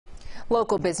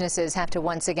Local businesses have to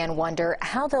once again wonder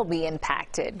how they'll be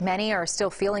impacted. Many are still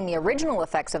feeling the original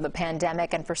effects of the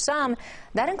pandemic, and for some,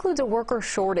 that includes a worker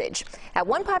shortage. At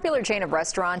one popular chain of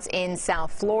restaurants in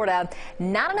South Florida,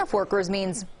 not enough workers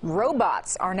means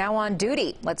robots are now on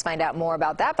duty. Let's find out more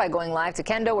about that by going live to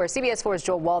Kendall, where CBS 4's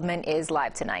Joel Waldman is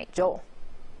live tonight. Joel.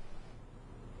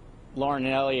 Lauren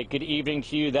and Elliot, good evening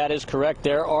to you. That is correct.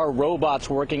 There are robots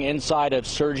working inside of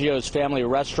Sergio's Family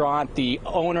Restaurant. The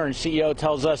owner and CEO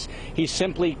tells us he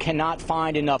simply cannot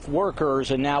find enough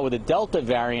workers, and now with the Delta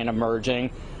variant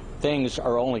emerging, things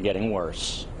are only getting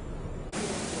worse.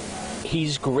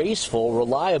 He's graceful,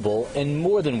 reliable, and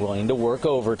more than willing to work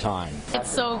overtime.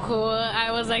 It's so cool.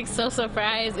 I was so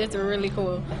surprised. It's really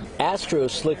cool.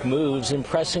 Astro's slick moves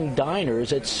impressing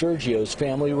diners at Sergio's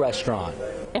Family Restaurant.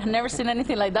 I've never seen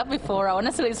anything like that before.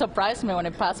 Honestly, it surprised me when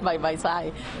it passed by my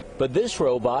side. But this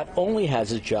robot only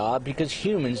has a job because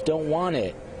humans don't want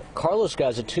it. Carlos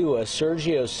Gazatua,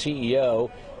 Sergio's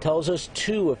CEO, tells us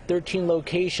 2 of 13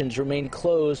 locations remain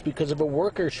closed because of a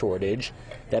worker shortage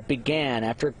that began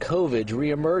after COVID's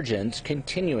reemergence,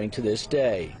 continuing to this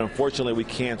day. Unfortunately, we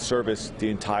can't service the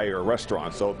entire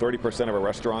restaurant, so 30% of our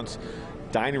restaurants,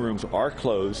 dining rooms are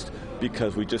closed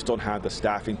because we just don't have the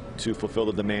staffing to fulfill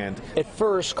the demand. At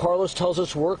first, Carlos tells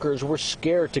us workers were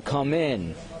scared to come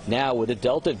in. Now, with the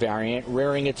Delta variant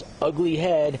rearing its ugly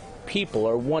head, people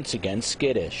are once again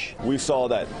skittish. We saw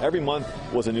that every month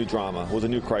was a new drama, was a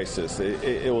new crisis.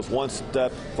 It was one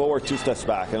step forward, 2 steps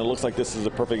back, and it looks like this is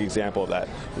a perfect example of that,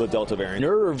 the Delta variant.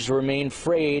 Nerves remain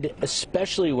frayed,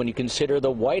 especially when you consider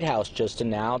the White House just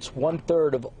announced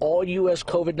 1/3 of all U.S.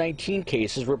 COVID-19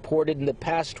 cases reported in the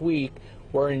past week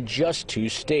were in just 2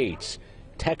 states,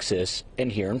 Texas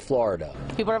and here in Florida.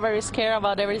 People are very scared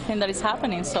about everything that is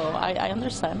happening, so I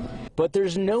understand. But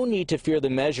there's no need to fear the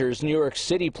measures New York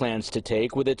City plans to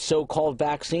take with its so-called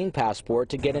vaccine passport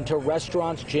to get into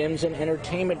restaurants, gyms, and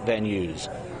entertainment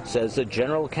venues, says the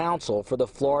general counsel for the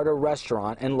Florida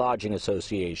Restaurant and Lodging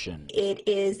Association. It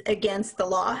is against the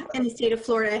law in the state of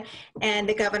Florida, and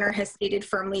the governor has stated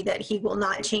firmly that he will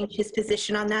not change his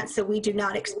position on that, so we do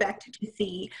not expect to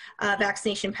see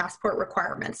vaccination passport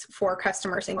requirements for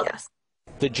customers and guests.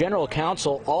 The general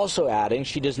counsel also adding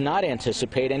she does not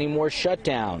anticipate any more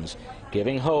shutdowns,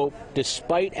 giving hope,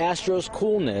 despite Astro's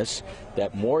coolness,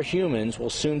 that more humans will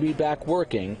soon be back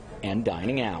working and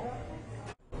dining out.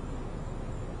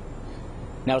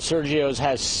 Now, Sergio's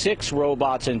has 6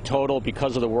 robots in total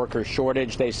because of the worker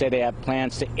shortage. They say they have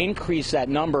plans to increase that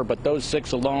number, but those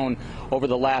 6 alone over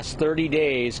the last 30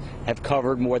 days have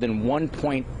covered more than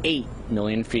 1.8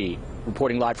 million feet.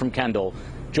 Reporting live from Kendall,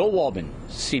 Joel Waldman,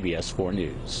 CBS 4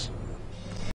 News.